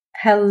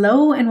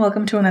Hello and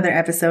welcome to another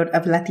episode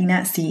of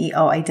Latina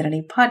CEO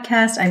Identity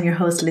Podcast. I'm your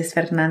host, Liz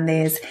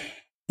Fernandez.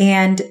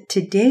 And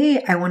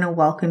today I want to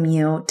welcome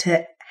you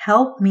to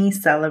help me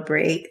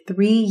celebrate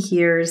 3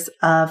 years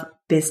of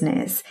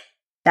business.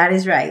 That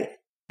is right.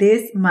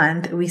 This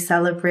month we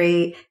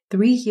celebrate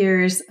 3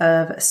 years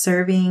of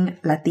serving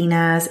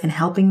Latinas and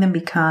helping them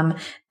become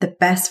the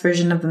best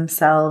version of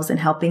themselves and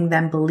helping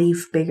them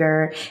believe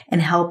bigger and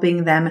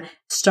helping them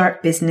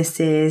start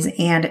businesses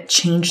and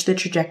change the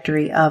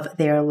trajectory of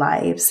their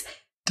lives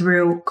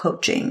through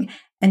coaching.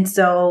 And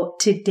so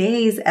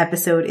today's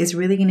episode is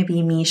really going to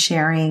be me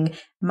sharing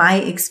my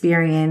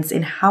experience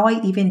and how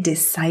I even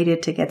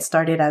decided to get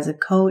started as a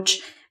coach,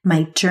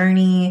 my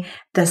journey,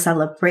 the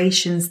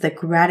celebrations, the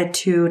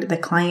gratitude, the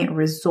client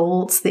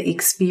results, the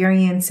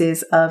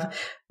experiences of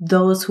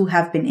those who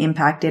have been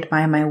impacted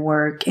by my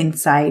work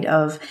inside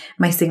of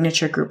my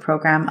signature group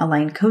program,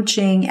 Aligned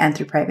Coaching, and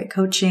through private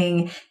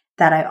coaching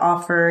that I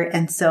offer.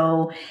 And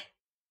so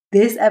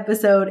this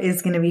episode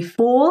is going to be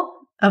full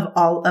of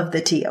all of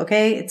the tea,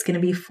 okay? It's going to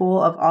be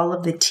full of all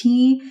of the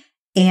tea,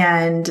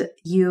 and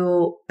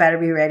you better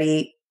be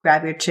ready.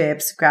 Grab your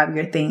chips, grab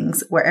your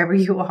things wherever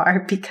you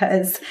are,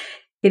 because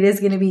it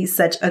is going to be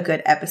such a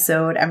good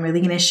episode. I'm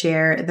really going to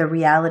share the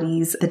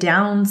realities, the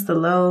downs, the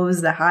lows,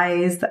 the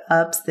highs, the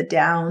ups, the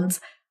downs,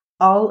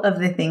 all of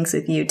the things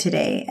with you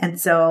today. And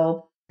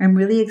so I'm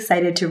really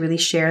excited to really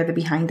share the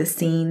behind the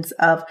scenes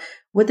of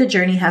what the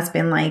journey has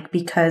been like,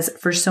 because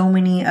for so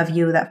many of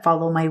you that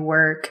follow my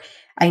work,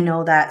 I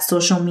know that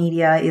social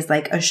media is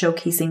like a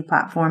showcasing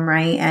platform,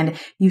 right? And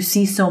you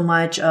see so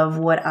much of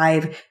what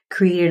I've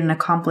created and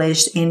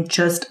accomplished in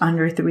just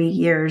under 3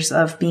 years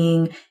of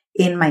being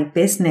in my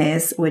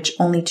business, which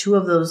only 2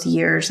 of those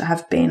years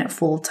have been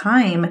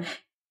full-time,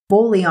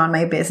 fully on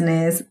my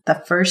business.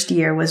 The first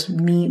year was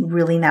me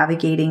really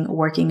navigating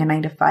working a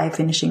 9-to-5,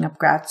 finishing up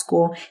grad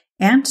school,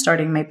 and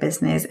starting my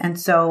business. And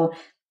so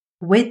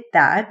with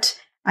that,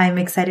 I'm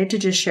excited to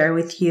just share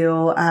with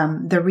you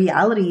the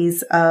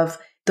realities of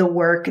the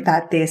work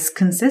that this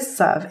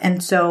consists of.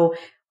 And so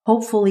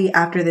hopefully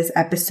after this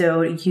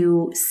episode,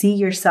 you see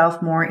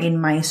yourself more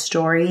in my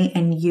story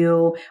and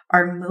you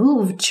are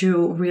moved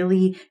to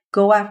really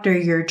go after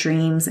your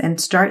dreams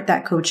and start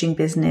that coaching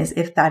business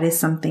if that is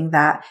something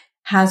that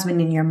has been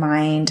in your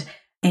mind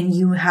and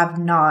you have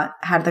not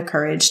had the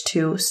courage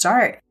to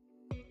start.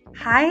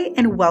 Hi,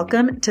 and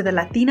welcome to the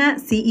Latina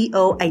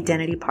CEO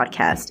Identity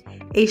Podcast,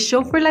 a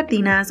show for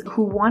Latinas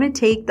who want to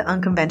take the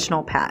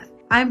unconventional path.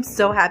 I'm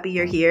so happy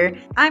you're here.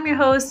 I'm your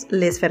host,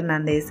 Liz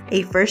Fernandez,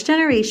 a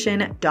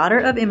first-generation daughter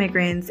of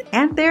immigrants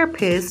and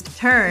therapist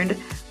turned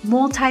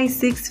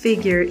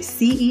multi-6-figure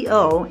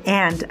CEO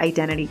and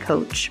identity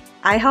coach.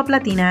 I help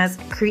Latinas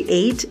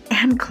create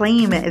and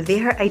claim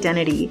their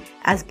identity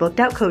as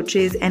booked-out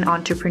coaches and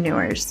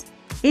entrepreneurs.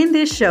 In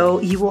this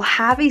show, you will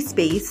have a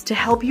space to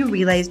help you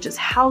realize just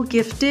how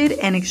gifted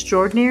and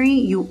extraordinary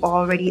you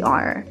already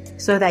are,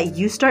 so that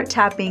you start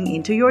tapping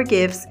into your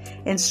gifts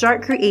and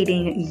start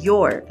creating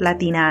your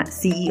Latina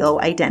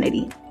CEO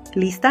identity.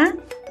 Lista?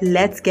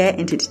 Let's get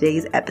into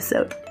today's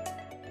episode.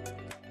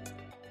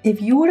 If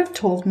you would have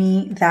told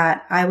me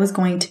that I was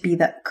going to be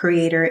the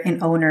creator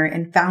and owner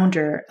and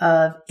founder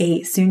of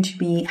a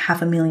soon-to-be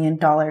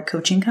 $500,000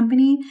 coaching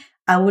company,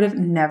 I would have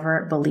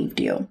never believed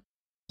you.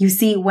 You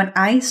see, when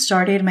I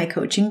started my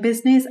coaching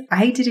business,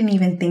 I didn't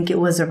even think it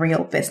was a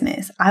real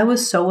business. I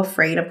was so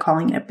afraid of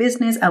calling it a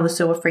business. I was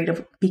so afraid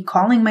of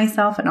calling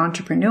myself an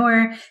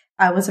entrepreneur.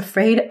 I was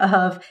afraid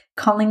of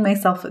calling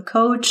myself a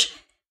coach,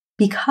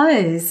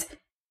 because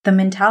the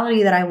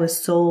mentality that I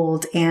was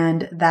sold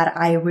and that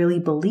I really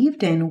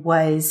believed in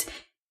was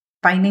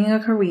finding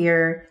a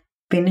career,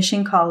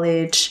 finishing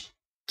college,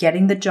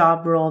 getting the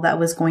job role that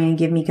was going to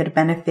give me good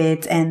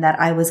benefits and that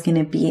I was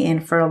going to be in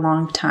for a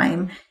long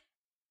time.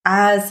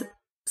 As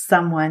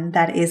someone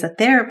that is a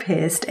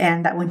therapist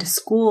and that went to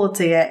school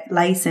to get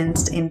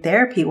licensed in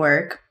therapy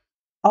work,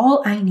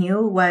 all I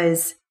knew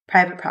was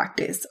private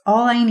practice.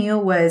 All I knew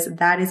was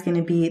that is going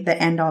to be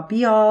the end all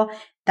be all.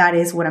 That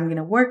is what I'm going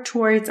to work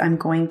towards. I'm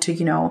going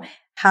to,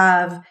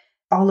 have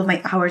all of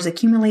my hours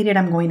accumulated.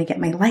 I'm going to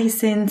get my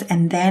license,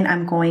 and then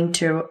I'm going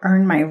to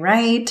earn my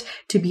right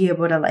to be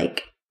able to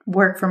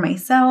work for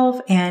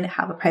myself and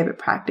have a private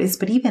practice.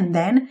 But even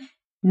then,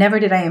 never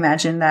did I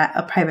imagine that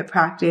a private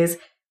practice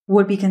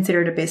would be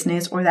considered a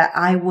business, or that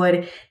I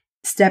would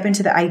step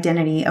into the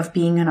identity of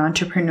being an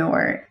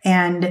entrepreneur.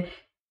 And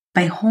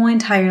my whole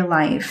entire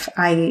life,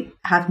 I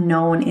have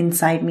known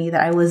inside me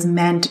that I was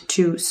meant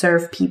to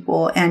serve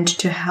people and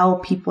to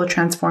help people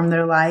transform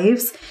their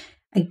lives.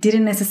 I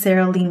didn't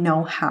necessarily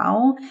know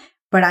how,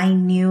 but I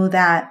knew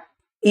that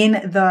in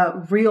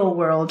the real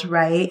world,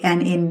 right,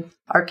 and in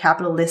our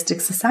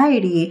capitalistic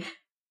society,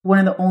 one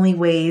of the only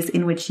ways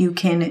in which you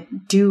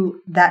can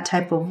do that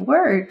type of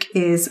work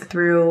is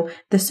through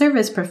the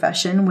service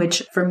profession,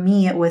 which for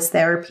me, it was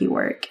therapy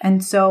work.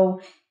 And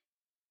so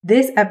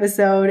this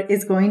episode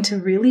is going to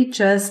really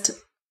just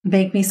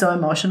make me so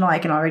emotional, I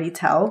can already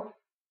tell,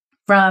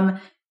 from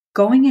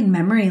going in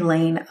memory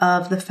lane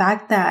of the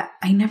fact that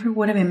I never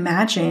would have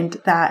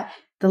imagined that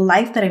the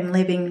life that I'm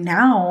living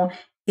now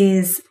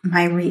is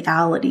my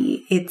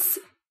reality. It's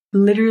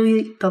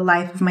literally the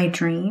life of my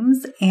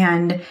dreams.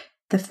 And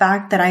the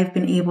fact that I've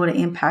been able to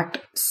impact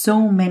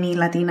so many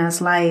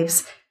Latinas'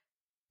 lives,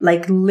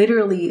 like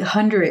literally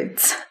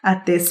hundreds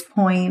at this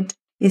point,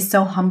 is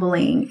so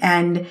humbling.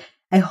 And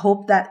I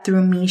hope that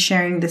through me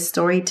sharing this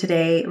story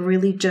today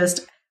really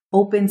just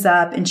opens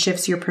up and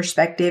shifts your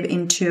perspective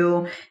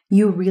into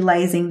you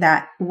realizing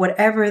that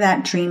whatever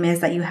that dream is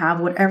that you have,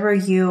 whatever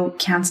you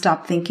can't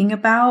stop thinking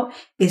about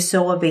is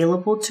so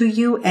available to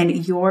you,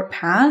 and your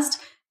past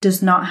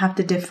does not have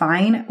to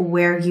define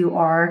where you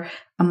are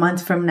a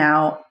month from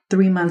now,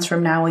 3 months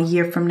from now, a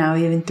year from now,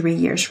 even 3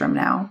 years from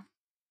now.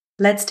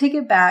 Let's take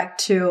it back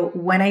to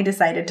when I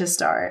decided to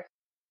start.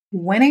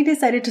 When I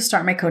decided to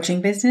start my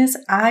coaching business,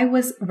 I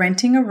was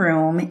renting a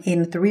room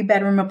in a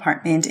 3-bedroom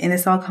apartment in the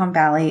Silicon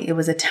Valley. It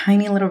was a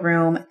tiny little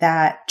room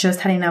that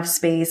just had enough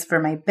space for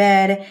my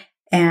bed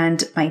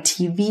and my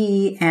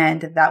TV.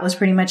 And that was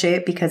pretty much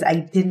it, because I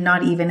did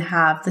not even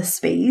have the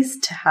space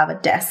to have a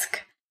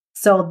desk.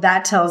 So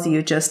that tells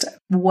you just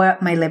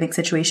what my living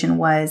situation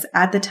was.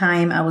 At the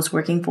time, I was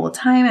working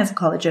full-time as a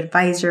college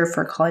advisor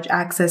for a college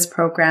access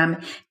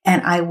program,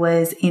 and I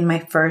was in my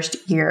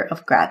first year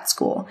of grad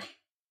school.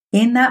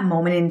 In that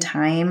moment in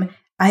time,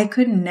 I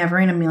could never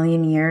in a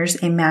million years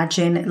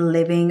imagine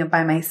living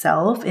by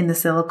myself in the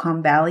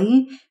Silicon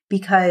Valley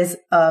because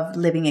of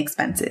living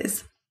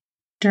expenses.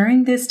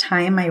 During this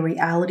time, my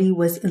reality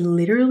was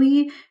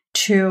literally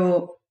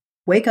to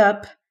wake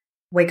up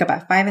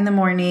at 5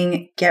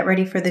 a.m, get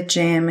ready for the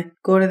gym,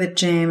 go to the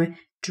gym,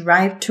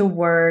 drive to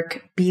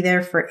work, be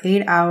there for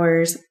 8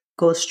 hours,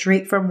 go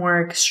straight from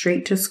work,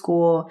 straight to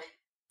school,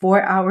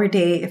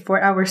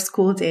 4-hour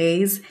school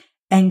days,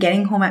 and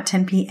getting home at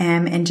 10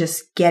 p.m. and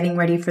just getting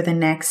ready for the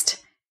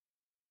next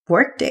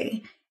work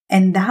day.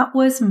 And that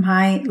was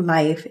my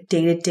life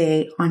day to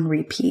day on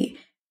repeat.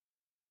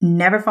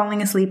 Never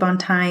falling asleep on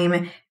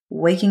time,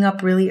 waking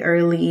up really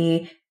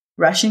early,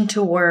 rushing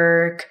to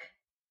work,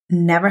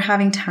 never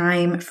having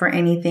time for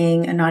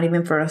anything, and not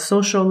even for a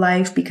social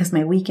life, because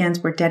my weekends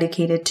were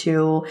dedicated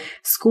to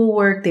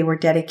schoolwork. They were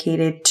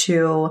dedicated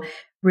to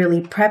really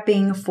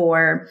prepping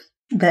for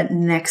the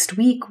next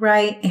week,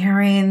 right?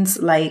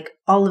 Errands, like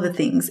all of the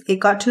things.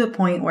 It got to the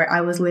point where I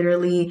was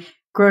literally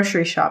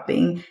grocery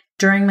shopping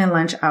during my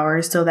lunch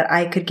hours so that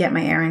I could get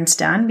my errands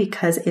done,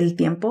 because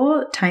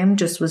time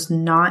just was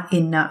not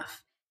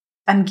enough.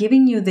 I'm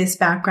giving you this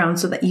background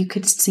so that you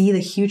could see the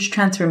huge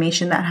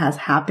transformation that has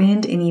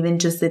happened in even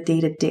just the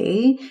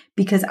day-to-day,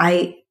 because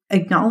I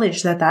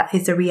acknowledge that that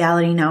is a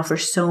reality now for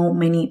so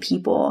many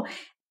people.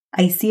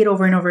 I see it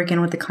over and over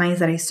again with the clients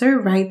that I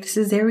serve, right? This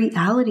is their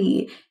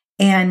reality.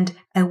 And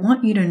I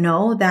want you to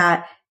know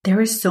that there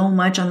is so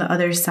much on the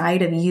other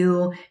side of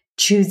you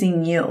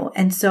choosing you.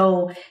 And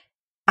so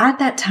at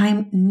that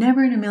time,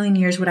 never in a million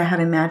years would I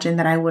have imagined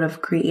that I would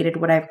have created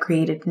what I've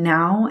created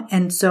now.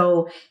 And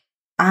so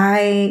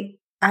I,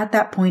 at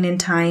that point in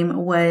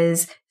time,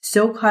 was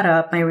so caught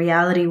up. My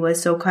reality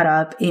was so caught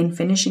up in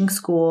finishing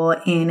school,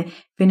 in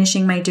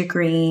finishing my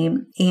degree.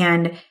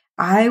 And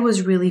I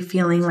was really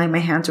feeling like my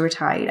hands were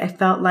tied. I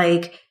felt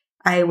like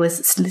I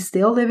was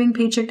still living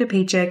paycheck to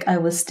paycheck. I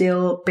was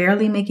still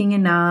barely making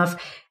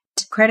enough.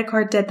 Credit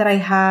card debt that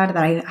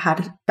I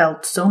had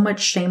felt so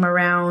much shame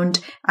around.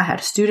 I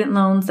had student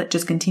loans that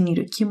just continued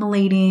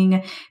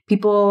accumulating.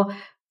 People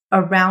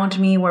around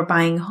me were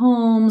buying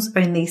homes,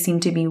 and they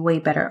seemed to be way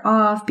better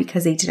off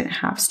because they didn't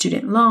have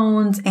student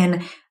loans.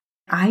 And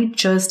I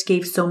just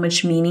gave so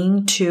much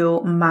meaning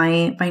to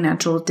my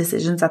financial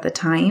decisions at the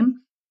time.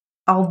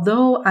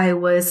 Although I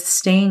was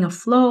staying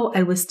afloat,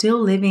 I was still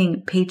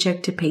living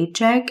paycheck to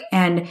paycheck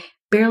and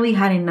barely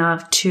had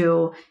enough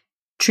to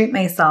treat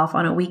myself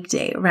on a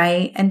weekday,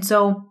 right? And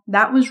so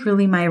that was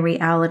really my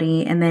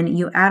reality. And then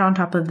you add on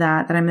top of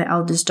that I'm the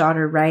eldest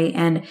daughter, right?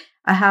 And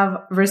I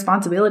have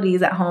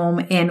responsibilities at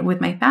home and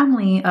with my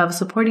family of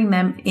supporting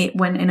them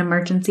when an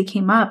emergency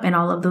came up and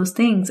all of those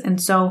things.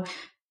 And so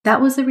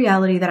that was the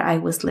reality that I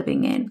was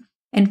living in.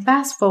 And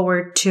fast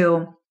forward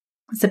to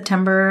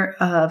September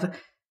of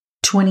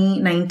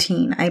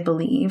 2019, I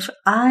believe,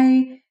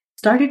 I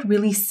started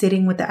really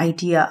sitting with the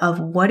idea of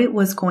what it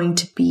was going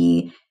to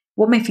be,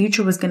 what my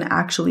future was going to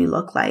actually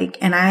look like.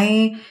 And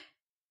I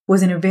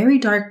was in a very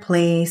dark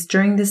place.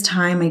 During this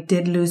time, I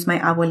did lose my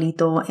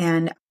abuelito,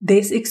 and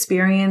this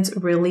experience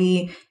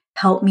really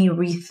helped me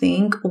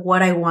rethink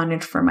what I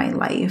wanted for my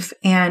life.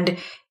 And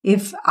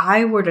if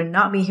I were to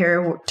not be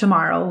here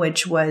tomorrow,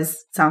 which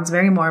sounds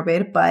very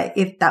morbid, but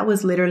if that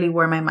was literally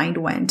where my mind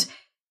went,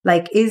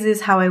 like, is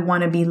this how I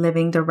want to be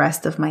living the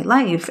rest of my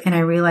life? And I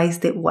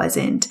realized it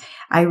wasn't.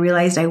 I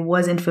realized I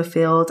wasn't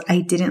fulfilled.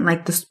 I didn't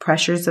like the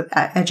pressures of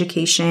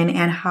education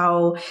and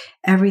how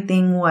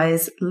everything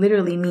was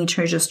literally me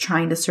just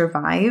trying to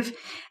survive.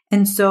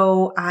 And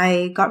so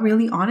I got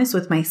really honest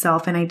with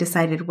myself, and I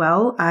decided,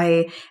 well,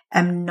 I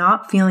am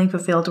not feeling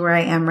fulfilled where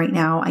I am right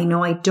now. I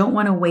know I don't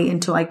want to wait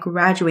until I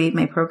graduate.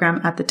 My program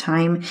at the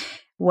time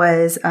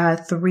was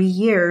 3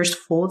 years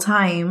full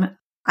time.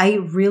 I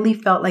really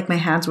felt like my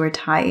hands were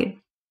tied.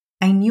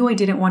 I knew I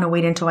didn't want to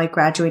wait until I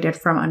graduated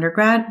from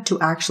undergrad to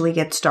actually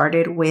get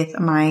started with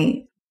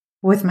my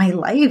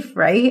life,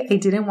 right? I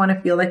didn't want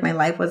to feel like my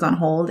life was on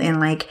hold and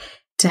like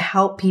to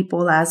help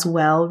people as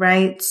well,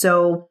 right?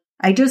 So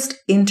I just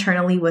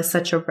internally was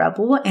such a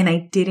rebel, and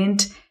I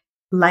didn't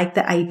like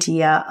the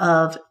idea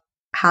of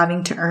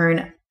having to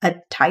earn a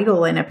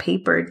title and a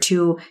paper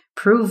to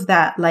prove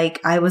that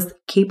like I was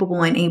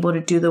capable and able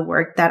to do the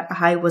work that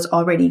I was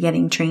already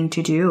getting trained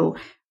to do.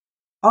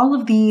 All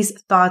of these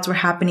thoughts were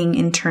happening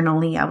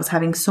internally. I was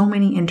having so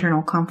many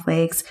internal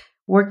conflicts,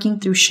 working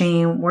through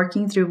shame,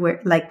 working through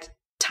like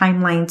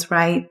timelines,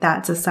 right,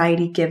 that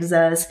society gives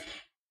us.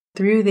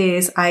 Through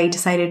this, I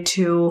decided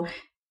to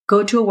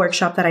go to a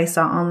workshop that I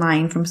saw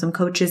online from some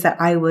coaches that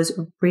I was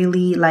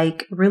really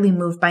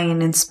moved by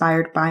and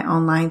inspired by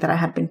online that I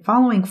had been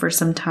following for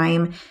some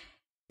time,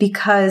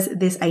 because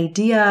this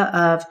idea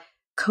of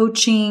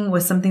coaching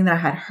was something that I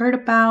had heard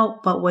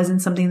about, but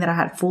wasn't something that I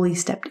had fully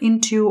stepped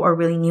into or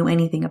really knew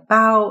anything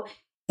about.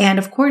 And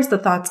of course, the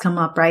thoughts come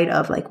up, right,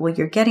 of like, well,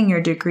 you're getting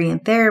your degree in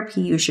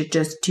therapy. You should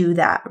just do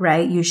that,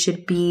 right? You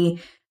should be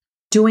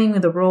doing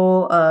the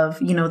role of,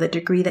 the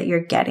degree that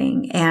you're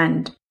getting,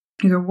 and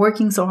you're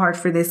working so hard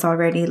for this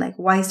already. Like,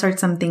 why start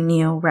something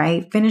new,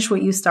 right? Finish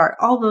what you start,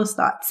 all those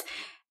thoughts.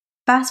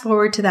 Fast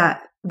forward to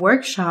that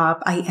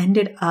workshop, I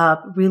ended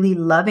up really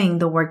loving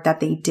the work that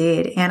they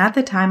did. And at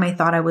the time, I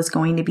thought I was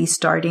going to be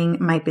starting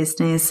my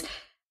business,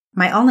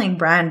 my online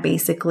brand,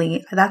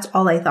 basically. That's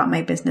all I thought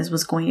my business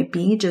was going to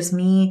be, just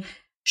me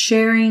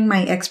sharing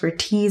my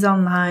expertise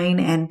online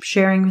and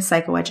sharing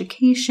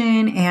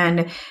psychoeducation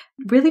and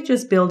really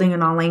just building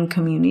an online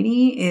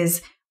community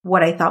is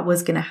what I thought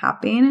was going to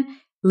happen.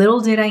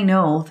 Little did I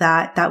know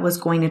that that was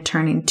going to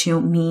turn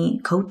into me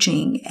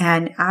coaching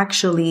and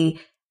actually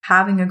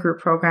having a group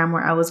program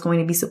where I was going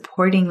to be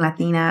supporting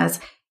Latinas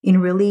in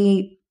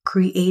really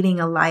creating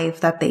a life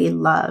that they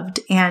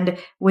loved. And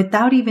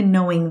without even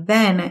knowing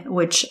then,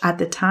 which at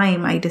the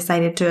time I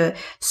decided to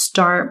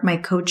start my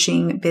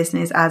coaching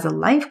business as a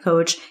life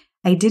coach,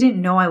 I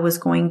didn't know I was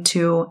going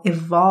to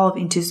evolve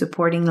into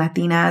supporting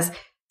Latinas,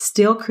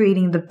 still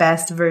creating the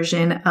best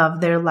version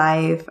of their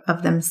life,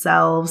 of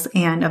themselves,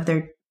 and of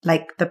their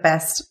the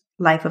best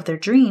life of their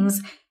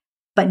dreams,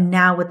 but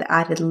now with the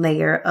added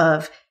layer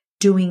of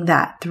doing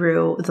that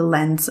through the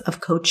lens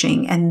of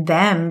coaching and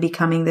them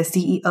becoming the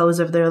CEOs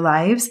of their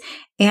lives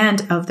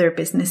and of their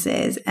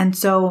businesses. And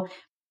so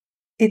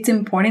it's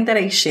important that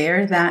I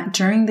share that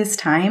during this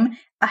time,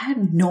 I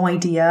had no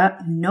idea,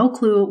 no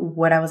clue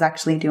what I was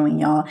actually doing,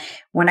 y'all.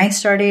 When I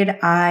started,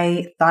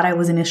 I thought I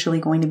was initially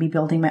going to be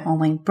building my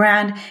online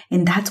brand,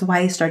 and that's why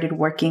I started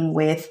working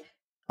with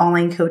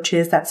online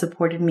coaches that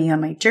supported me on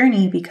my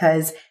journey,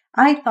 because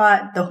I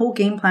thought the whole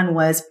game plan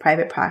was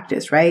private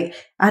practice, right?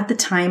 At the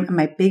time,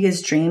 my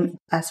biggest dream,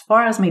 as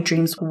far as my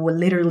dreams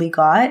literally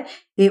got,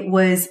 it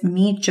was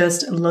me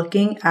just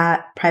looking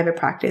at private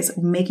practice,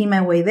 making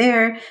my way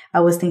there. I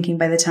was thinking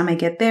by the time I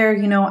get there,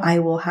 I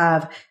will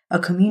have a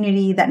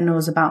community that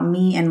knows about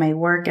me and my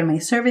work and my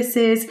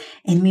services,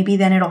 and maybe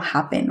then it'll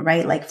happen,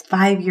 right? Like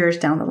 5 years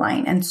down the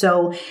line. And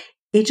so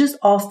it just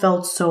all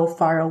felt so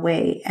far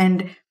away.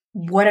 And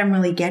what I'm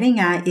really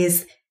getting at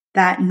is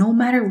that no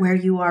matter where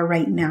you are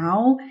right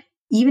now,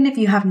 even if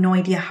you have no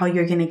idea how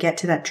you're going to get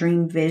to that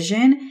dream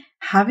vision,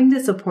 having the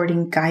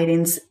supporting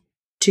guidance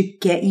to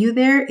get you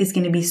there is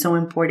going to be so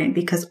important,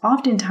 because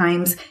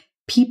oftentimes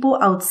people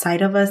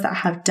outside of us that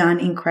have done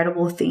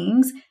incredible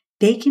things,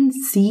 they can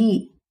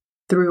see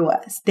through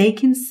us. They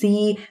can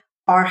see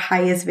our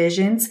highest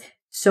visions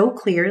so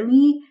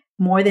clearly,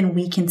 more than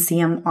we can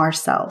see them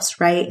ourselves,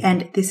 right?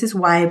 And this is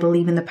why I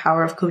believe in the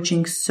power of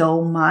coaching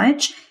so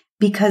much,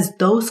 because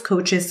those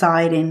coaches saw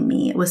it in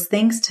me. It was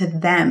thanks to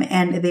them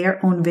and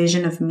their own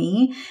vision of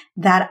me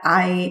that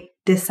I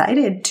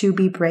decided to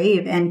be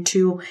brave and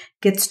to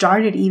get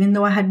started, even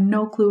though I had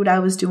no clue what I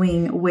was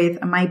doing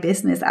with my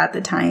business at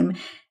the time.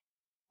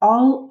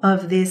 All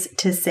of this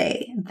to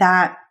say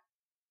that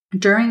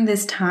during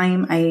this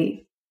time,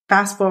 I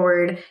fast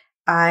forward,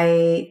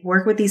 I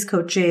work with these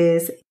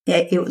coaches.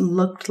 It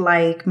looked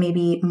like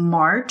maybe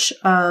March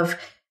of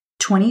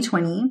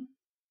 2020.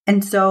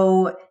 And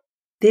so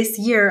this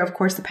year, of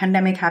course, the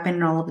pandemic happened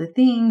and all of the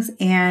things.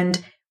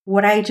 And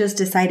what I just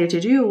decided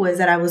to do was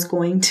that I was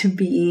going to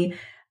be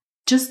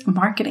just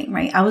marketing,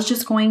 right? I was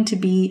just going to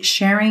be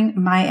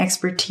sharing my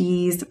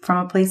expertise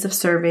from a place of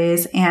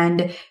service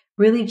and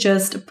really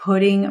just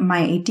putting my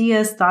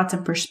ideas, thoughts,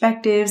 and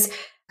perspectives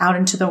out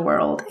into the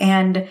world.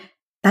 And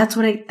that's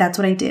what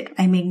I did.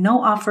 I made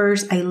no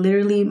offers. I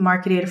literally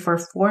marketed for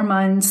 4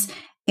 months.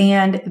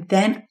 And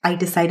then I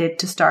decided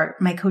to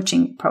start my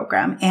coaching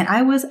program. And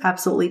I was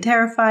absolutely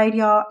terrified,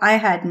 y'all. I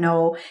had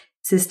no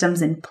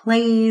systems in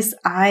place.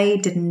 I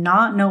did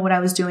not know what I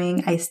was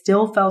doing. I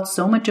still felt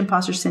so much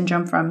imposter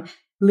syndrome from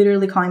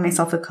literally calling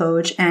myself a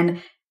coach.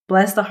 And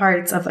bless the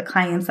hearts of the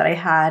clients that I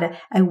had,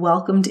 I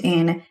welcomed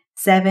in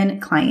 7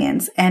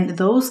 clients. And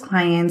those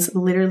clients,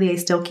 literally, I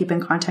still keep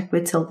in contact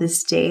with till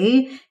this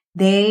day.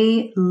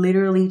 They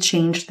literally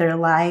changed their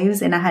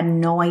lives. And I had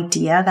no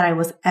idea that I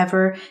was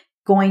ever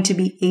going to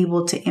be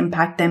able to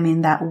impact them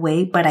in that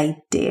way, but I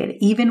did.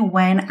 Even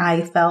when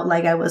I felt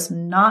like I was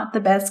not the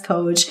best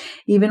coach,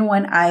 even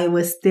when I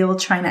was still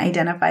trying to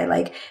identify,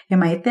 like,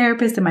 am I a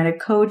therapist? Am I a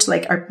coach?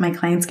 Like, are my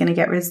clients going to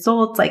get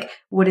results? Like,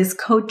 what is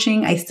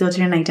coaching? I still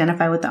didn't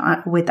identify with the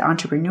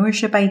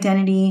entrepreneurship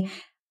identity.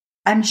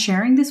 I'm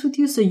sharing this with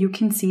you so you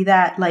can see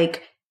that,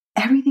 like,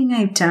 everything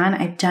I've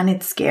done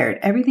it scared.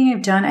 Everything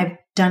I've done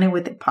it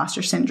with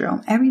imposter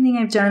syndrome. Everything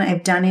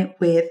I've done it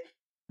with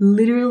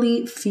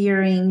literally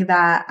fearing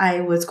that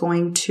I was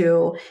going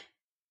to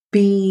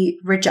be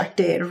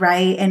rejected,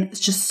 right? And it's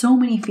just so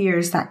many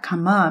fears that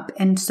come up.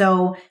 And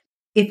so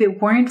if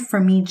it weren't for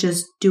me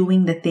just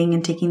doing the thing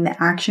and taking the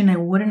action, I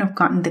wouldn't have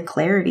gotten the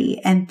clarity.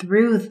 And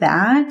through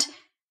that,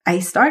 I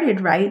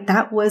started, right?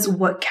 That was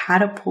what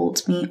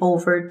catapulted me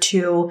over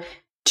to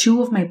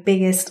 2 of my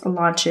biggest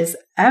launches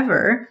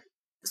ever.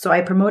 So I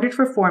promoted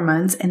for 4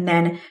 months. And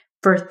then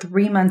for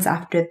 3 months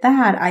after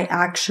that, I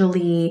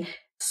actually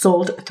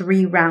sold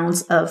 3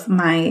 rounds of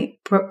my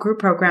group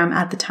program.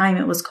 At the time,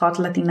 it was called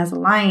Latinas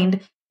Aligned,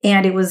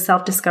 and it was a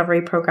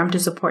self-discovery program to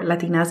support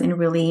Latinas in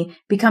really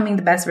becoming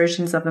the best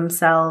versions of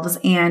themselves.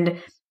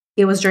 And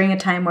it was during a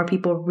time where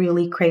people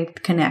really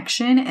craved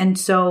connection. And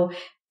so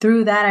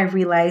through that, I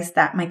realized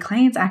that my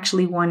clients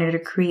actually wanted to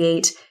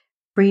create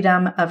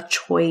freedom of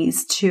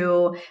choice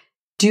to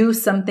do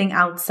something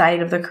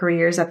outside of the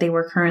careers that they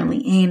were currently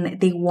in.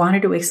 They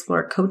wanted to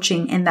explore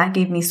coaching, and that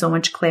gave me so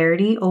much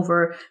clarity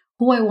over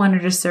who I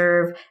wanted to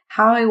serve,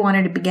 how I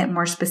wanted to get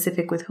more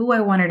specific with who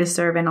I wanted to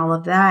serve, and all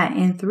of that.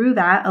 And through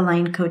that,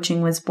 Aligned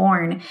Coaching was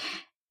born.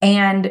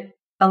 And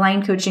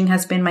Aligned Coaching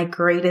has been my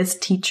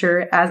greatest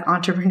teacher, as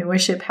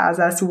entrepreneurship has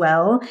as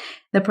well.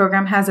 The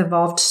program has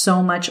evolved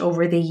so much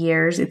over the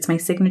years. It's my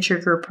signature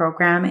group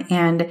program,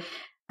 and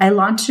I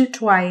launched it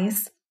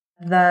twice,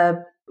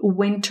 the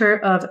winter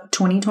of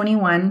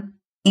 2021,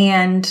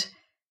 and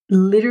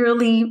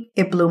literally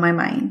it blew my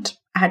mind.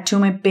 I had 2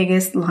 of my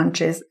biggest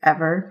launches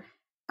ever.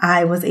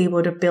 I was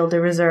able to build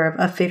a reserve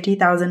of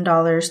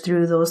 $50,000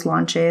 through those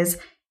launches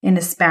in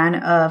a span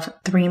of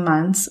 3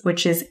 months,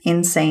 which is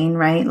insane,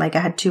 right? Like, I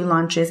had 2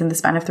 launches in the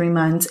span of 3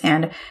 months,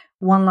 and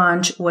one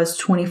launch was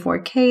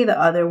 $24K. The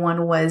other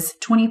one was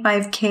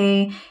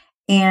 $25K.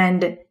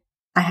 And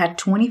I had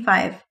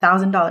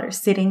 $25,000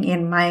 sitting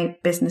in my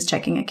business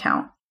checking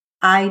account.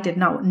 I did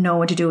not know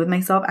what to do with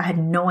myself. I had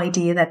no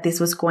idea that this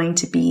was going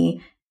to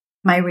be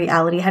my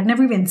reality. I had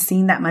never even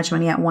seen that much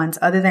money at once,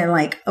 other than,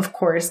 like, of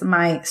course,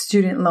 my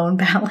student loan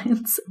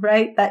balance,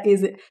 right?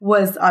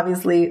 Was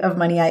obviously of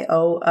money I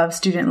owe of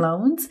student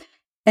loans.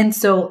 And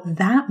so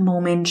that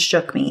moment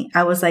shook me.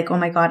 I was like, oh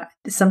my God,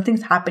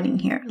 something's happening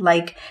here.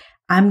 Like,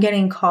 I'm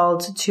getting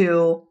called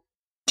to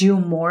do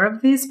more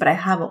of this, but I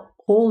have a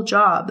whole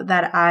job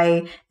that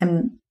I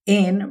am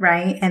in,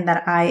 right? And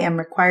that I am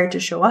required to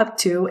show up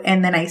to.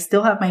 And then I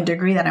still have my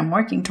degree that I'm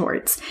working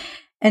towards.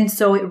 And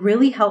so it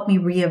really helped me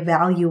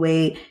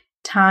reevaluate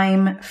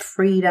time,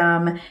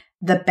 freedom,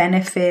 the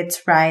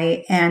benefits,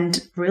 right?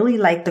 And really,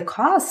 like, the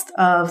cost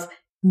of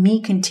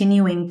me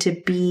continuing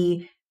to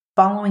be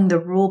following the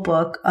rule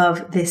book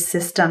of this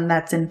system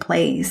that's in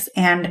place.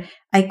 And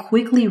I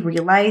quickly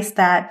realized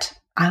that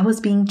I was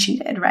being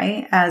cheated,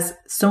 right? As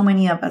so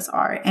many of us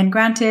are. And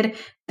granted,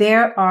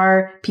 there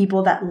are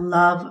people that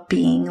love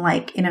being,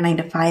 like, in a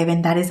 9-to-5,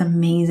 and that is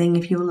amazing.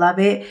 If you love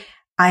it,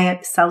 I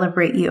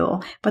celebrate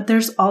you. But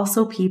there's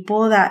also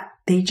people that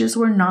they just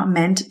were not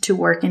meant to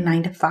work in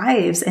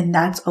 9-to-5s, and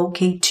that's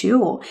okay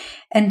too.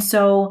 And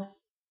so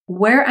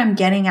where I'm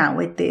getting at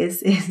with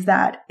this is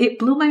that it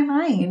blew my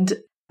mind.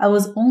 I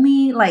was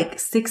only like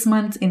 6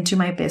 months into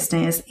my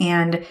business,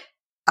 and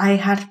I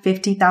had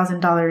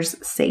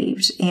 $50,000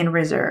 saved in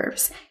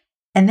reserves.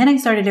 And then I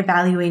started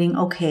evaluating,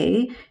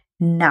 okay,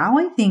 now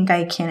I think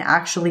I can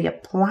actually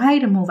apply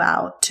to move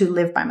out to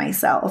live by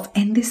myself.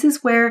 And this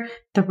is where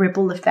the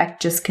ripple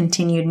effect just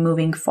continued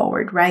moving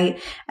forward,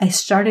 right? I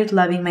started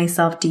loving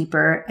myself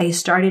deeper. I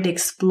started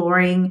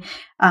exploring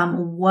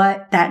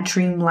what that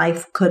dream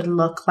life could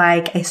look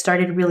like. I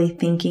started really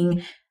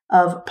thinking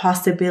of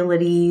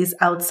possibilities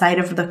outside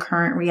of the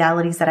current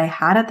realities that I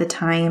had at the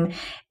time.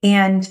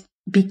 And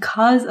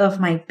because of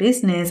my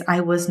business,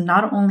 I was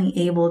not only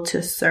able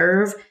to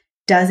serve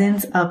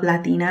dozens of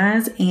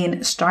Latinas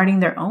in starting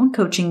their own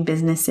coaching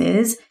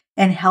businesses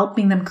and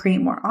helping them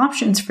create more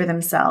options for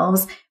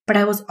themselves, but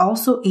I was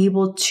also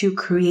able to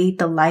create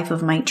the life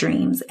of my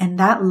dreams. And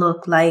that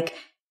looked like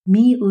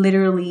me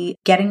literally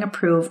getting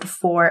approved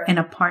for an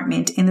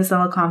apartment in the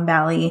Silicon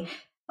Valley,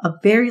 a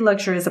very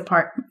luxury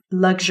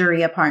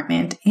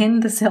apartment in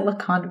the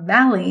Silicon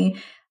Valley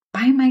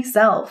by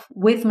myself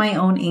with my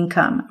own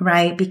income,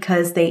 right?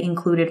 Because they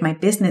included my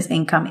business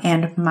income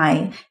and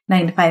my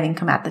 9-to-5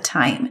 income at the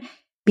time.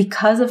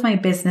 Because of my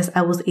business,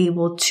 I was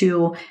able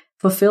to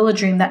fulfill a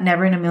dream that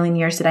never in a million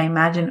years did I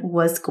imagine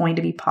was going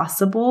to be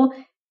possible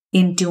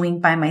in doing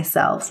by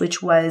myself,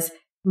 which was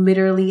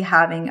literally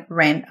having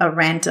a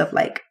rent of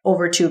like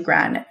over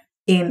 $2,000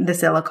 in the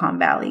Silicon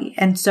Valley.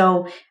 And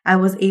so I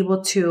was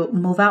able to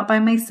move out by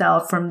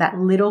myself from that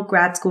little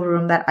grad school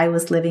room that I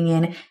was living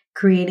in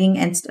creating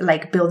and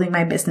like building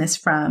my business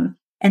from.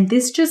 And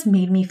this just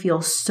made me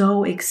feel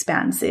so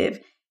expansive.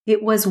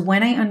 It was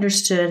when I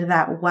understood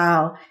that,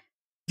 wow,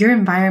 your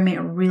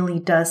environment really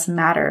does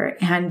matter.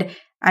 And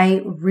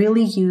I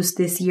really used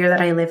this year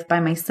that I lived by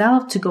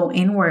myself to go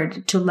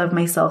inward, to love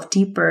myself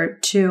deeper,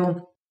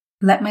 to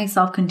let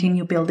myself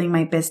continue building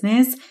my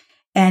business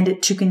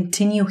and to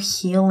continue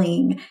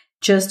healing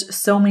just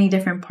so many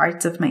different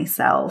parts of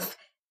myself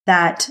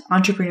that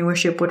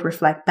entrepreneurship would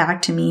reflect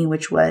back to me,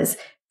 which was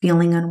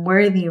feeling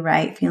unworthy,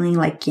 right? Feeling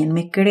like, ¿quién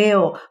me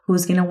creo?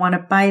 Who's going to want to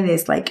buy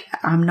this? Like,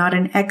 I'm not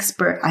an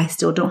expert. I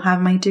still don't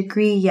have my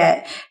degree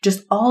yet.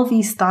 Just all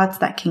these thoughts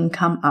that can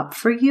come up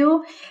for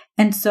you.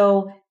 And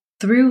so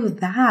through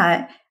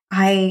that,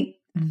 I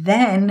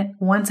then,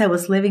 once I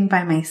was living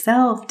by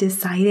myself,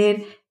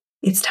 decided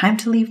it's time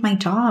to leave my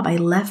job. I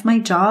left my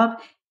job.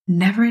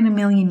 Never in a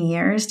million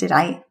years did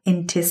I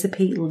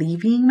anticipate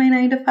leaving my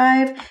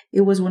 9-to-5.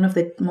 It was one of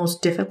the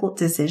most difficult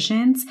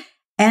decisions.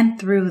 And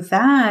through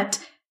that,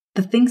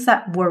 the things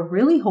that were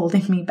really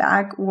holding me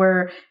back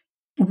were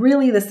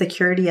really the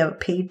security of a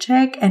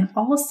paycheck and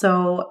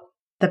also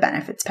the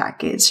benefits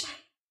package.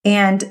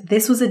 And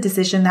this was a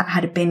decision that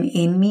had been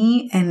in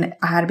me and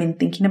I had been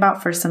thinking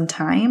about for some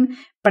time,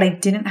 but I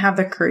didn't have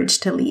the courage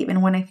to leave.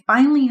 And when I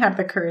finally had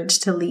the courage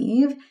to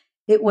leave,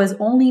 it was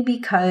only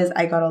because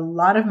I got a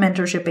lot of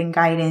mentorship and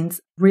guidance,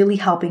 really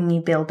helping me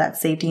build that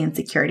safety and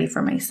security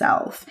for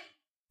myself.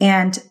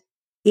 And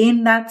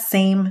in that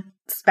same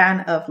span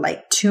of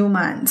like 2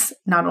 months,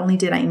 not only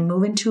did I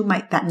move into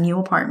that new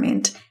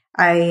apartment,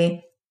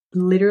 I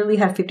literally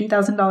had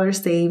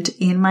 $50,000 saved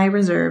in my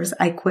reserves.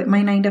 I quit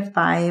my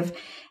 9-to-5.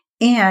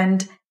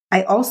 And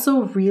I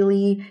also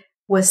really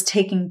was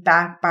taken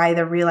back by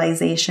the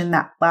realization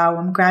that, wow,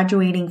 I'm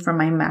graduating from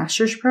my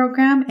master's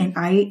program and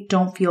I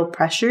don't feel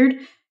pressured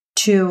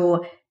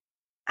to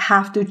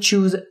have to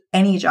choose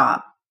any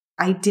job.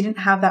 I didn't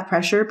have that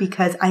pressure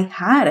because I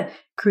had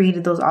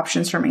created those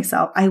options for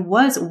myself. I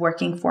was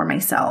working for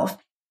myself.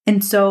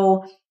 And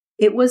so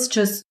it was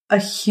just a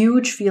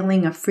huge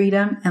feeling of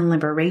freedom and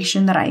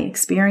liberation that I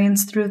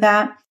experienced through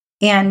that.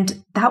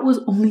 And that was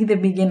only the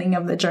beginning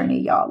of the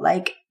journey, y'all.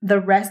 Like the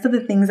rest of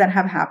the things that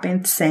have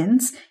happened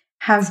since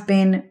have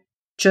been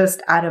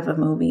just out of a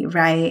movie,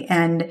 right?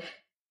 And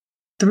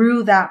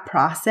through that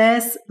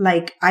process,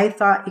 like I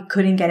thought it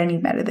couldn't get any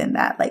better than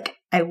that. Like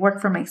I work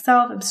for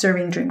myself, I'm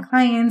serving dream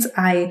clients,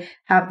 I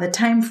have the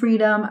time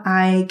freedom,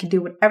 I can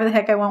do whatever the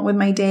heck I want with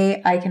my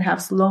day, I can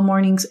have slow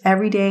mornings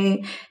every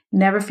day,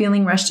 never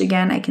feeling rushed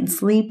again, I can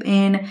sleep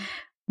in.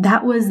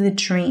 That was the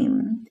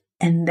dream.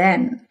 And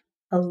then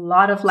a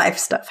lot of life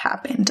stuff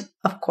happened,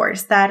 of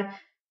course, that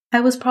I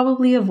was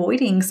probably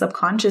avoiding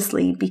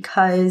subconsciously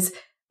because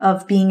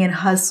of being in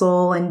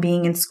hustle and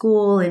being in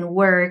school and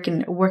work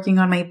and working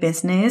on my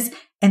business.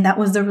 And that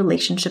was the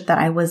relationship that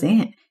I was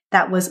in.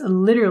 That was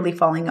literally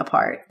falling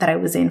apart, that I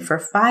was in for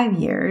 5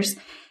 years.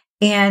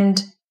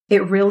 And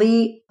it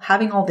really,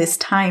 having all this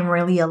time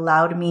really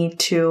allowed me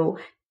to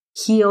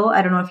heal.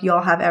 I don't know if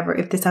y'all have ever,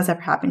 if this has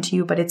ever happened to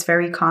you, but it's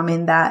very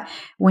common that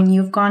when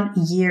you've gone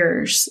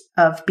years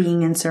of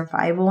being in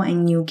survival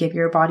and you give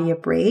your body a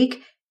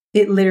break,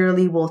 it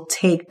literally will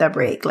take the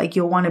break. Like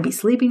you'll want to be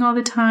sleeping all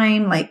the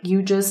time. Like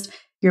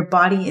your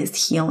body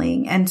is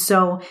healing. And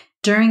so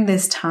during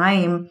this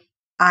time,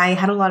 I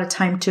had a lot of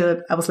time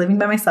I was living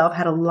by myself,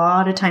 had a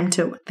lot of time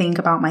to think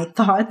about my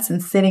thoughts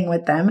and sitting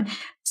with them,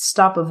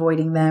 stop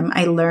avoiding them.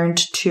 I learned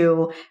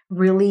to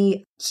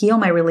really heal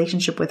my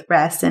relationship with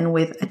rest and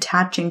with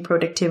attaching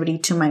productivity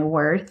to my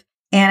worth.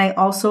 And I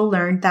also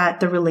learned that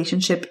the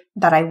relationship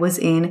that I was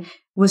in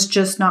was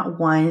just not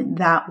one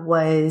that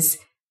was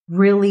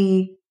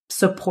really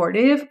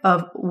supportive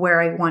of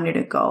where I wanted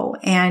to go.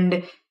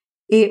 And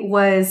it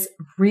was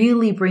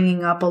really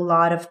bringing up a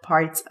lot of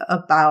parts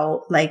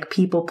about like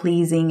people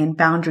pleasing and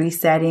boundary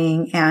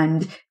setting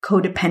and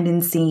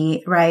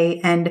codependency, right?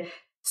 And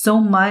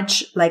so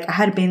much, like I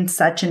had been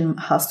such in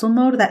hustle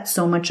mode that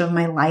so much of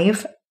my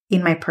life,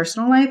 in my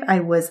personal life,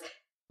 I was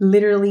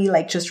literally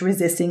like just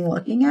resisting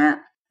looking at.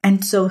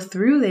 And so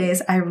through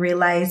this, I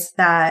realized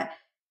that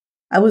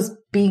I was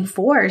being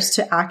forced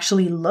to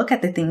actually look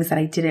at the things that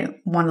I didn't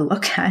want to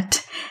look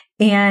at.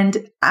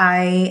 And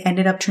I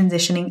ended up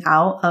transitioning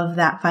out of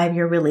that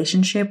 5-year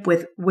relationship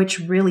which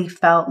really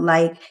felt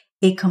like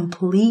a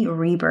complete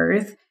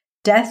rebirth,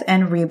 death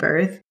and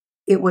rebirth.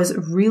 It was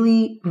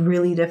really,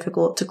 really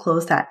difficult to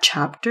close that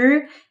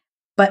chapter.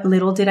 But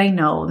little did I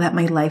know that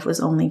my life was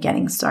only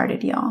getting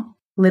started, y'all.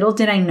 Little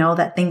did I know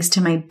that thanks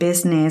to my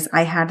business,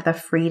 I had the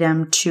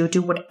freedom to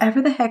do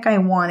whatever the heck I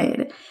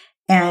wanted.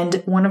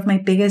 And one of my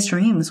biggest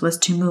dreams was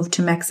to move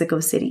to Mexico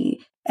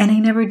City. And I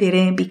never did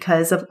it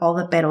because of all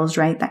the battles,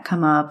 right, that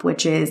come up,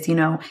 which is,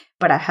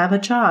 but I have a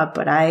job,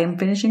 but I'm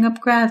finishing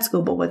up grad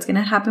school, but what's going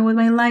to happen with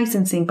my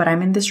licensing? But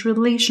I'm in this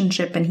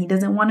relationship and he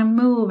doesn't want to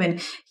move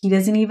and he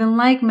doesn't even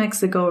like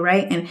Mexico,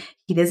 right? And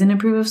he doesn't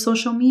approve of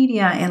social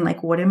media and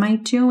like, what am I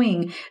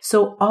doing?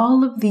 So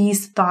all of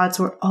these thoughts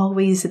were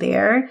always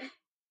there.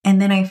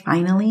 And then I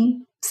finally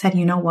said,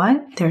 you know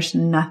what? There's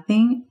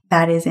nothing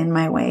that is in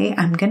my way.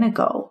 I'm going to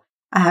go.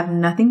 I have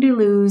nothing to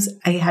lose.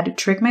 I had to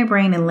trick my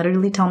brain and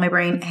literally tell my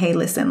brain, hey,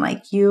 listen,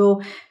 like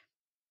you're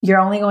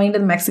only going to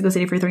Mexico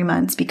City for 3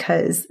 months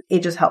because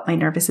it just helped my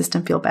nervous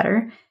system feel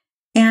better.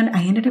 And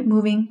I ended up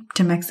moving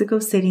to Mexico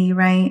City,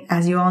 right?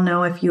 As you all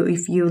know, if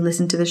you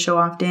listen to the show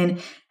often,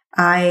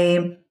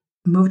 I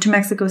moved to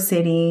Mexico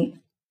City.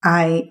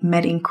 I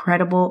met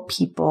incredible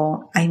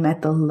people. I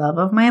met the love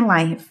of my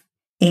life.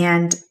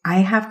 And I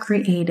have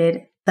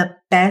created the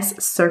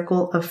best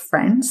circle of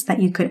friends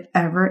that you could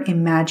ever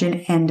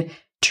imagine and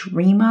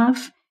dream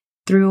of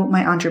through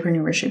my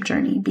entrepreneurship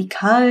journey.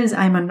 Because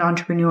I'm an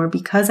entrepreneur,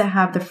 because I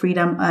have the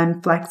freedom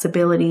and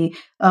flexibility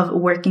of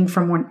working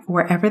from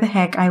wherever the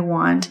heck I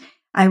want,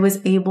 I was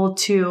able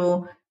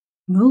to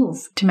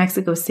move to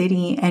Mexico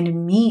City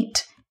and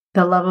meet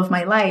the love of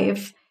my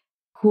life,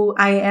 who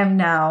I am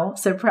now,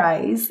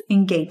 surprise,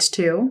 engaged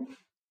to.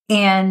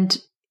 And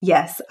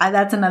yes,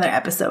 that's another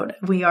episode.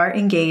 We are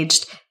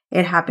engaged.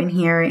 It happened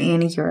here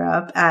in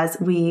Europe as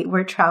we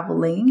were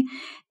traveling,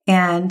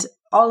 and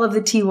all of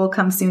the tea will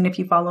come soon. If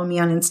you follow me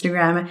on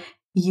Instagram,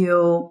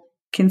 you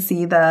can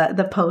see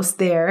the post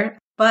there,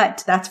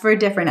 but that's for a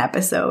different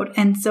episode.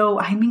 And so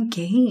I'm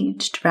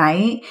engaged,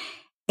 right?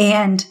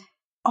 And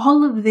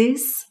all of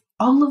this,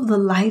 all of the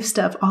life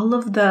stuff, all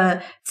of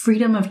the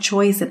freedom of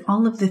choice and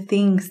all of the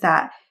things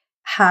that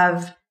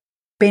have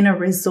been a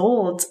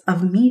result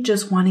of me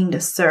just wanting to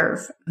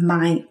serve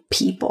my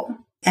people.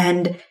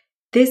 And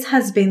this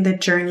has been the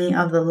journey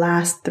of the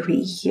last 3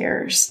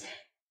 years.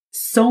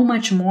 So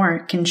much more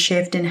can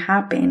shift and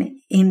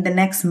happen in the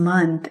next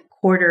month,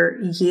 quarter,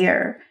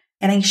 year.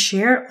 And I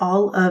share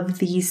all of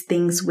these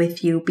things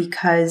with you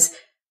because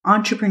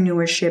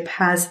entrepreneurship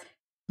has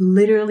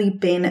literally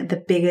been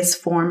the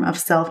biggest form of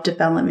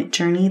self-development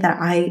journey that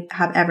I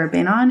have ever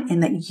been on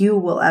and that you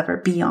will ever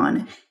be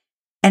on.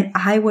 And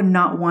I would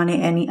not want it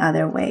any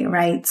other way,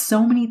 right?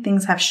 So many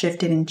things have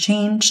shifted and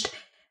changed.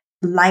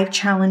 Life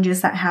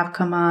challenges that have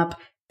come up,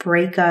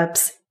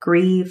 breakups,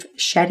 grief,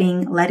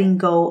 shedding, letting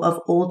go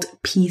of old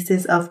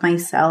pieces of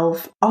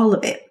myself, all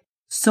of it.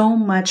 So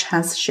much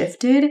has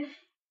shifted.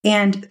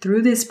 And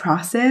through this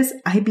process,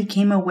 I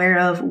became aware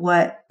of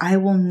what I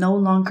will no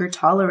longer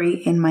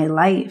tolerate in my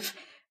life.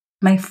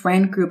 My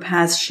friend group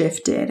has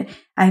shifted.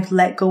 I've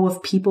let go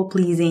of people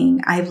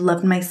pleasing. I've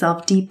loved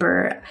myself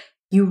deeper.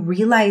 You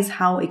realize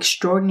how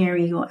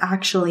extraordinary you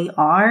actually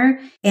are,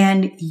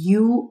 and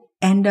you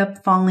end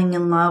up falling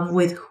in love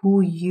with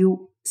who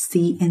you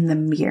see in the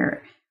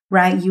mirror,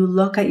 right? You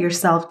look at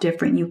yourself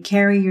different. You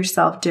carry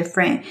yourself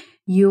different.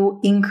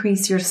 You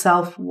increase your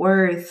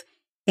self-worth,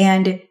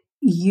 and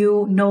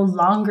you no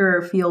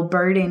longer feel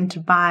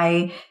burdened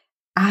by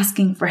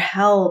asking for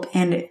help,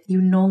 and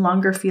you no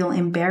longer feel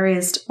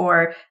embarrassed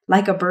or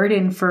like a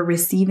burden for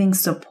receiving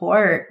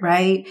support,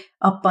 right?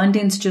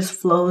 Abundance just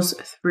flows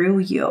through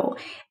you.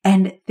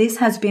 And this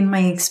has been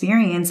my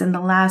experience in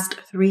the last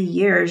 3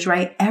 years,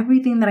 right?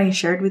 Everything that I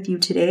shared with you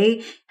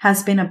today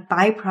has been a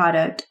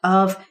byproduct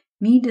of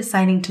me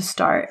deciding to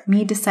start,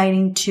 me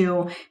deciding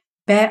to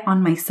bet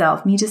on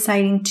myself, me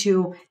deciding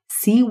to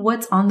see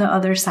what's on the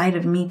other side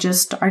of me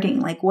just starting.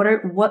 Like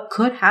what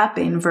could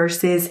happen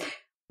versus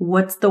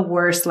what's the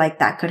worst like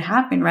that could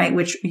happen, right?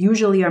 Which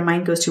usually our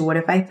mind goes to, what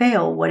if I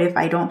fail? What if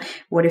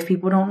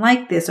people don't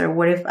like this? Or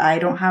what if I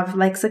don't have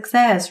like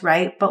success,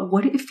 right? But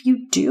what if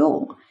you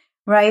do,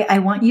 right? I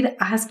want you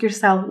to ask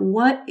yourself,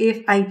 what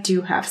if I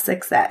do have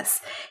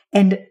success?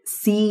 And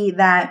see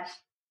that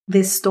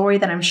this story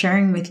that I'm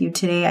sharing with you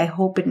today, I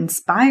hope it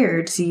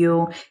inspires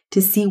you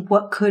to see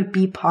what could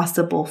be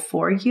possible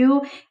for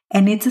you.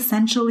 And it's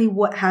essentially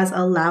what has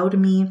allowed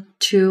me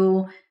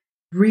to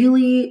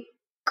really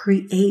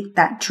create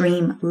that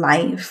dream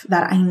life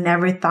that I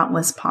never thought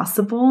was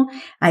possible.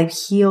 I've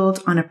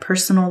healed on a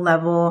personal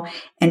level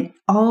in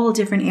all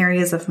different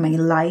areas of my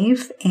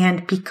life.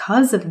 And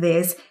because of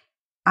this,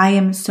 I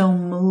am so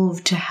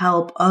moved to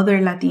help other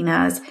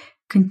Latinas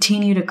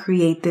continue to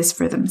create this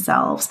for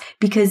themselves.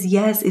 Because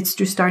yes, it's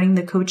through starting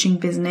the coaching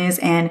business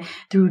and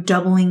through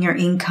doubling your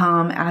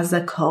income as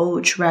a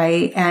coach,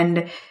 right?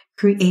 And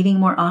creating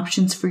more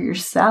options for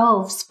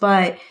yourselves.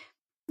 But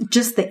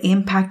just the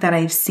impact that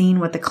I've seen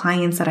with the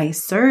clients that I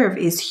serve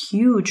is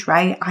huge,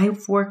 right?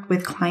 I've worked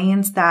with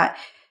clients that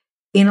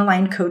in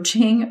aligned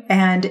coaching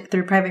and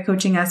through private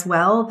coaching as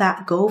well,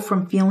 that go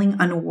from feeling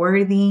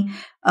unworthy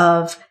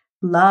of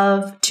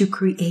love to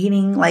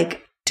creating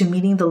to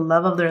meeting the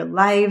love of their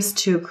lives,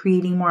 to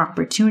creating more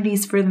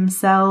opportunities for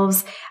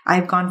themselves.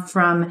 I've gone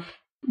from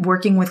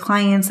working with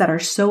clients that are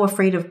so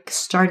afraid of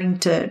starting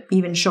to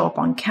even show up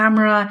on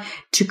camera,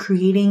 to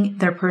creating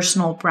their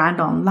personal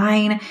brand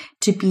online,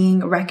 to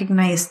being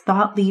recognized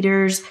thought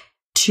leaders,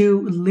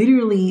 to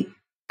literally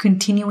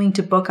continuing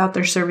to book out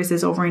their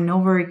services over and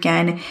over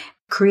again,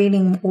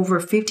 creating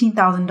over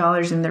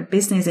 $15,000 in their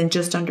business in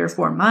just under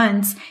 4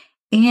 months.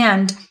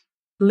 And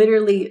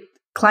literally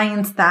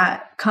clients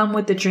that come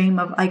with the dream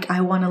of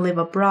I want to live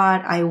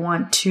abroad. I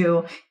want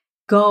to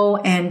go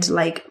and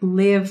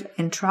live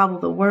and travel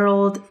the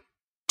world,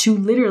 to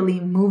literally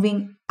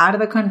moving out of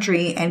the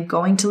country and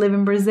going to live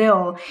in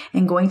Brazil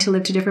and going to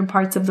live to different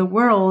parts of the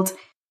world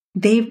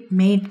they've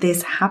made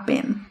this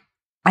happen.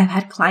 I've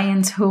had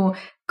clients who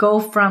go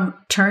from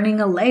turning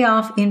a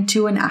layoff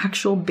into an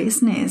actual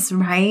business,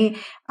 right?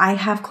 I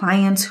have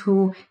clients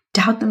who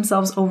doubt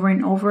themselves over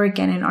and over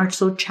again and are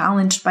so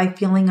challenged by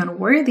feeling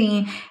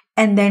unworthy.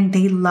 And then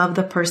they love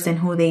the person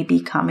who they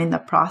become in the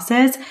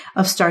process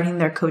of starting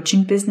their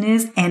coaching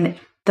business, and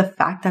the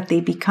fact that they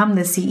become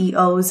the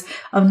CEOs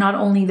of not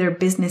only their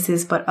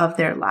businesses, but of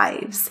their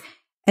lives.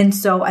 And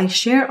so I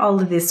share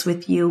all of this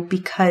with you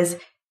because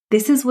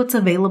this is what's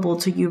available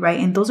to you, right?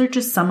 And those are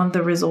just some of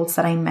the results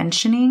that I'm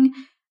mentioning,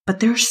 but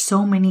there's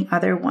so many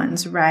other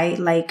ones, right?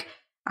 Like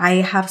I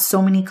have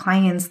so many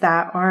clients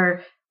that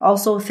are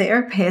also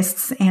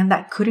therapists and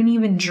that couldn't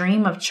even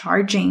dream of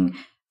charging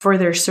for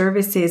their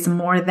services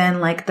more than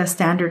like the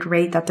standard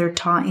rate that they're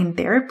taught in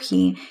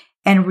therapy,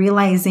 and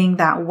realizing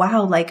that,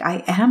 wow, like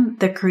I am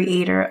the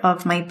creator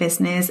of my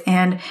business,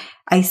 and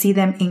I see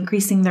them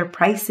increasing their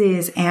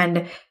prices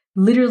and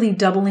literally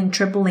doubling,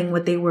 tripling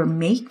what they were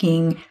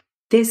making.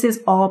 This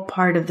is all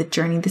part of the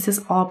journey. This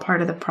is all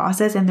part of the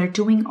process. And they're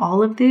doing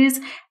all of this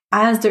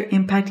as they're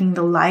impacting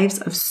the lives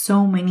of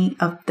so many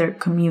of their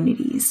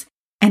communities.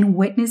 And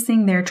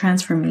witnessing their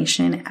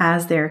transformation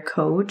as their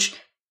coach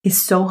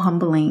is so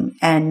humbling,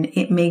 and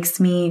it makes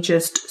me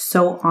just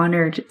so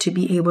honored to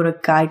be able to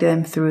guide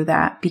them through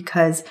that,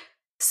 because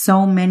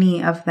so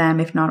many of them,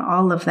 if not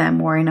all of them,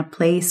 were in a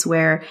place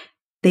where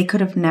they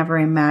could have never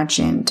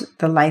imagined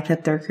the life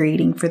that they're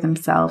creating for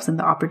themselves and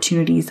the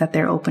opportunities that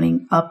they're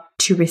opening up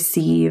to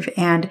receive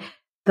and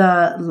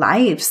the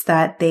lives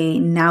that they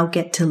now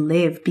get to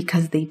live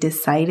because they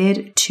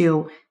decided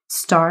to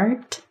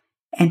start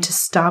and to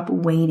stop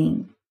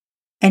waiting.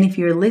 And if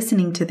you're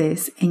listening to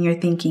this and you're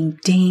thinking,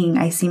 dang,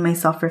 I see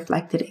myself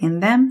reflected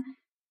in them,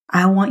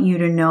 I want you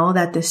to know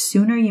that the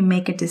sooner you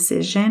make a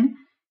decision,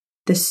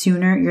 the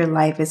sooner your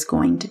life is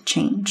going to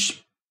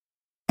change.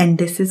 And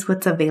this is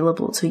what's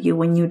available to you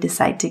when you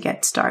decide to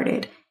get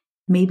started.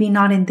 Maybe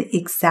not in the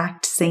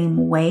exact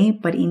same way,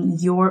 but in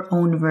your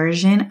own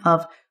version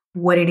of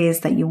what it is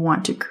that you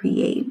want to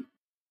create.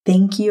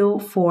 Thank you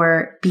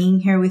for being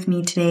here with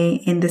me today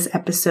in this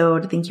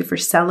episode. Thank you for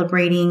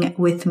celebrating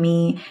with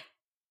me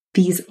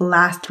these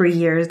last 3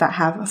 years that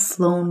have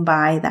flown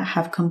by, that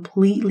have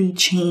completely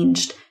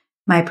changed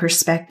my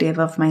perspective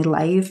of my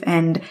life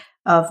and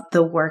of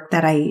the work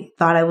that I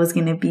thought I was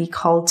going to be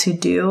called to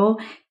do.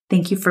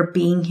 Thank you for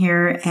being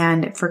here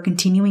and for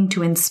continuing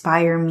to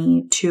inspire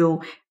me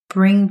to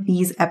bring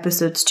these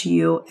episodes to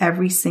you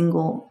every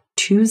single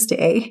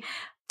Tuesday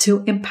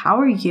to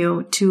empower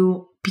you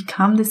to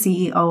become the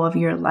CEO of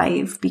your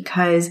life,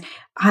 because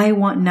I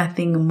want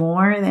nothing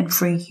more than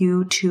for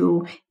you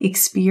to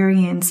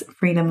experience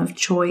freedom of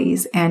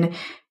choice and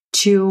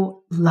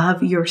to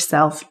love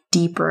yourself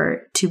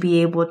deeper, to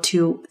be able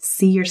to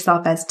see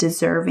yourself as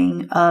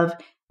deserving of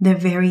the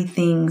very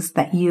things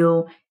that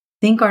you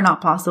think are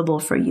not possible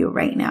for you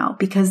right now,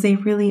 because they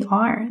really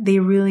are. They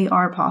really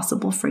are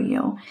possible for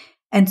you.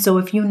 And so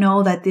if you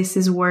know that this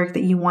is work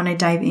that you want to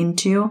dive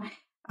into,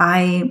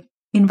 I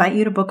invite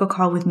you to book a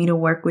call with me to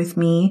work with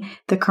me.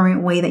 The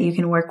current way that you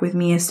can work with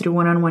me is through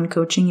one-on-one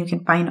coaching. You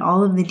can find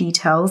all of the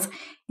details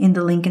in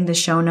the link in the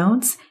show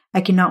notes. I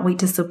cannot wait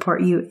to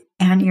support you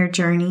and your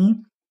journey.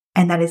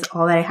 And that is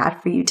all that I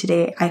had for you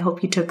today. I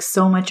hope you took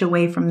so much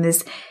away from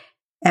this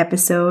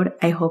episode.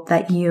 I hope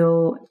that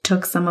you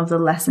took some of the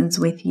lessons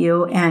with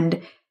you.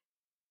 And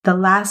the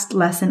last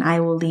lesson I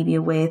will leave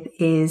you with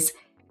is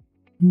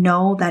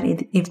know that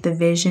if the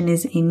vision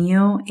is in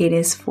you, it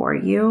is for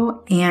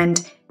you.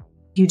 And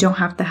you don't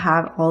have to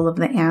have all of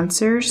the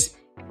answers.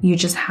 You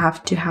just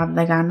have to have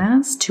the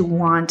ganas to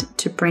want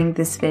to bring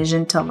this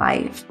vision to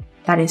life.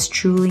 That is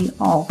truly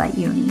all that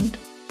you need.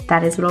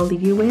 That is what I'll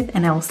leave you with,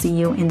 and I will see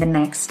you in the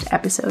next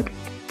episode.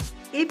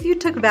 If you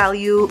took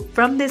value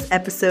from this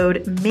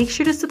episode, make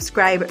sure to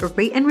subscribe,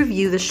 rate, and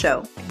review the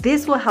show.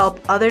 This will help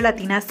other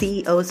Latina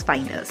CEOs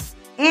find us.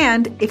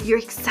 And if you're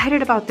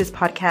excited about this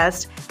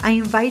podcast, I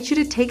invite you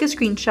to take a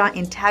screenshot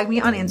and tag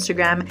me on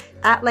Instagram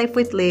at Life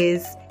with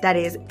Liz. That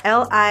is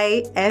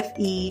LIFEWITHHLIZ.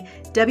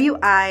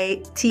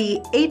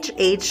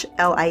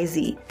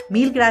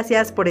 Mil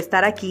gracias por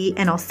estar aquí,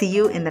 and I'll see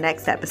you in the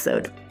next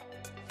episode.